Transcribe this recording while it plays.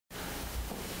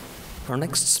Our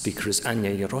next speaker is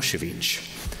Ania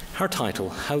Jaroszewicz. Her title,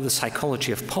 How the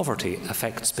Psychology of Poverty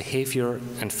Affects Behaviour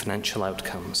and Financial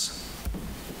Outcomes.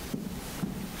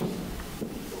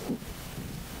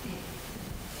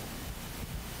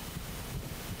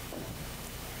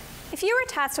 If you were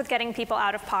tasked with getting people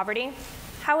out of poverty,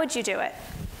 how would you do it?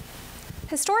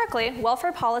 Historically,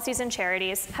 welfare policies and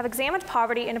charities have examined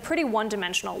poverty in a pretty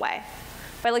one-dimensional way,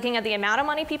 by looking at the amount of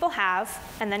money people have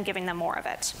and then giving them more of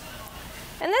it.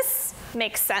 And this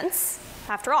makes sense.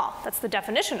 After all, that's the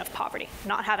definition of poverty,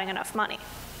 not having enough money.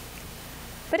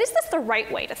 But is this the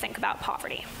right way to think about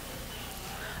poverty?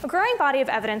 A growing body of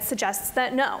evidence suggests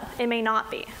that no, it may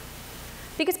not be.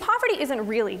 Because poverty isn't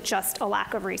really just a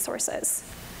lack of resources.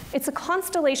 It's a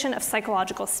constellation of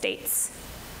psychological states.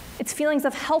 It's feelings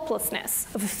of helplessness,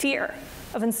 of fear,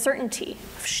 of uncertainty,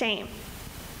 of shame.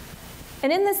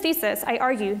 And in this thesis, I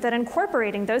argue that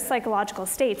incorporating those psychological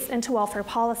states into welfare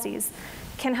policies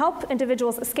can help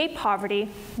individuals escape poverty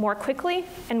more quickly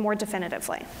and more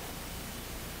definitively.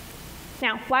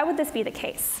 Now, why would this be the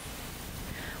case?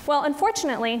 Well,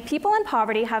 unfortunately, people in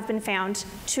poverty have been found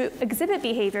to exhibit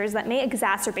behaviors that may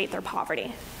exacerbate their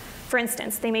poverty. For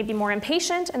instance, they may be more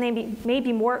impatient and they may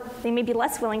be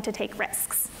less willing to take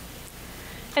risks.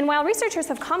 And while researchers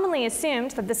have commonly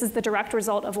assumed that this is the direct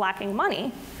result of lacking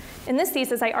money, in this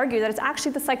thesis I argue that it's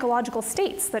actually the psychological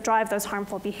states that drive those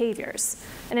harmful behaviors,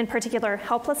 and in particular,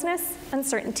 helplessness,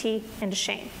 uncertainty, and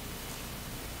shame.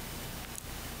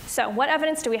 So what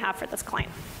evidence do we have for this claim?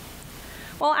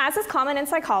 Well, as is common in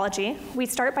psychology, we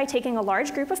start by taking a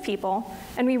large group of people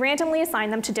and we randomly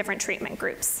assign them to different treatment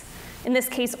groups. In this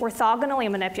case, orthogonally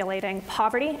manipulating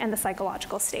poverty and the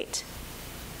psychological state.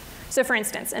 So for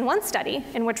instance, in one study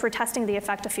in which we're testing the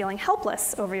effect of feeling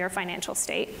helpless over your financial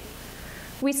state,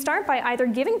 we start by either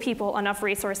giving people enough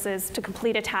resources to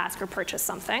complete a task or purchase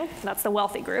something, that's the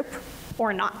wealthy group,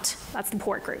 or not, that's the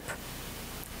poor group.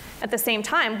 At the same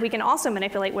time, we can also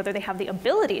manipulate whether they have the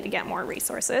ability to get more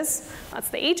resources, that's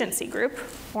the agency group,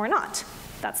 or not,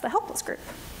 that's the helpless group.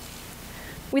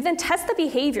 We then test the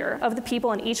behavior of the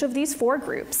people in each of these four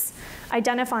groups,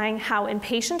 identifying how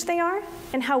impatient they are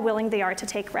and how willing they are to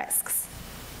take risks.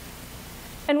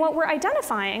 And what we're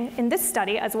identifying in this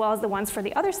study, as well as the ones for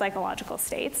the other psychological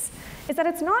states, is that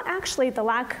it's not actually the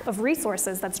lack of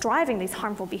resources that's driving these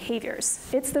harmful behaviors.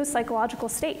 It's those psychological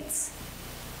states.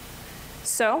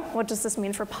 So what does this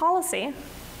mean for policy?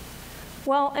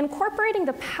 Well, incorporating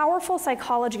the powerful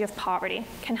psychology of poverty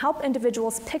can help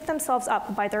individuals pick themselves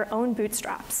up by their own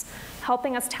bootstraps,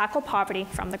 helping us tackle poverty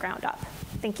from the ground up.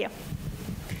 Thank you.